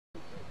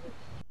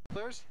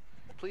travelers.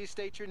 Please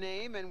state your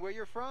name and where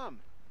you're from.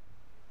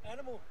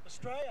 Animal,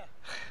 Australia.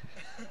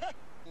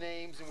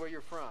 Names and where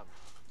you're from.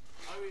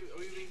 Are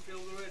we being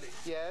filmed already?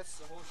 Yes.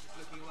 The horse is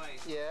looking away.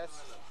 Yes.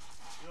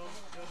 Your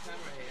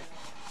camera here.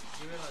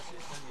 You realise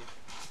this, don't you?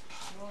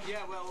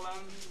 Yeah, well,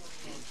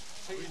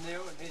 he's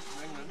Neil and he's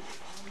from England.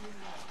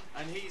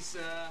 And he's,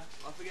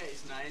 I forget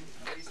his name,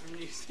 but he's from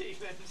New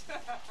Zealand.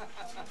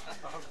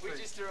 We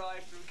just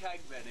arrived from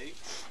Cagbeddy.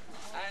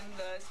 And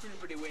it's been a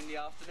pretty windy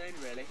afternoon,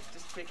 really.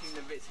 Just picking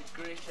the bits of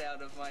grit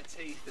out of my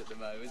teeth at the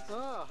moment.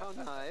 Oh, how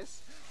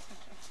nice.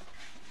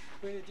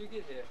 When did you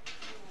get here?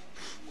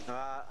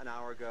 An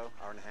hour ago,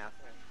 hour and a half.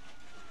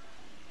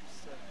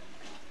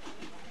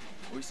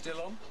 Are we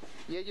still on?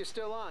 Yeah, you're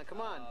still on.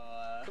 Come on.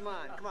 Come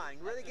on, come on.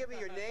 Really give me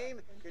your name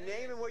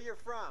and where you're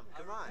from.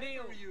 Come on.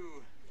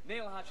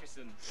 Neil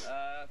Hutchison,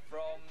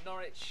 from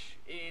Norwich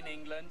in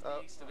England,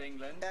 the east of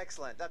England.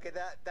 Excellent. Okay,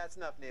 that's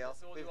enough, Neil.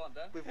 That's all you want,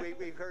 then?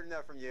 We've heard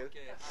enough from you.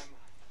 Okay, I'm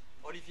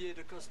Olivier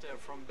de Coster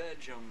from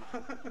Belgium.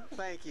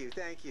 Thank you,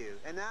 thank you.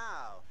 And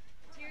now?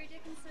 Jerry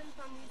Dickinson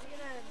from New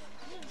Zealand.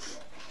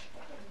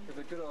 With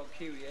a good old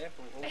Kiwi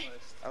apple,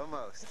 almost.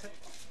 Almost.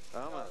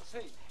 Almost.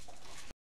 Hey.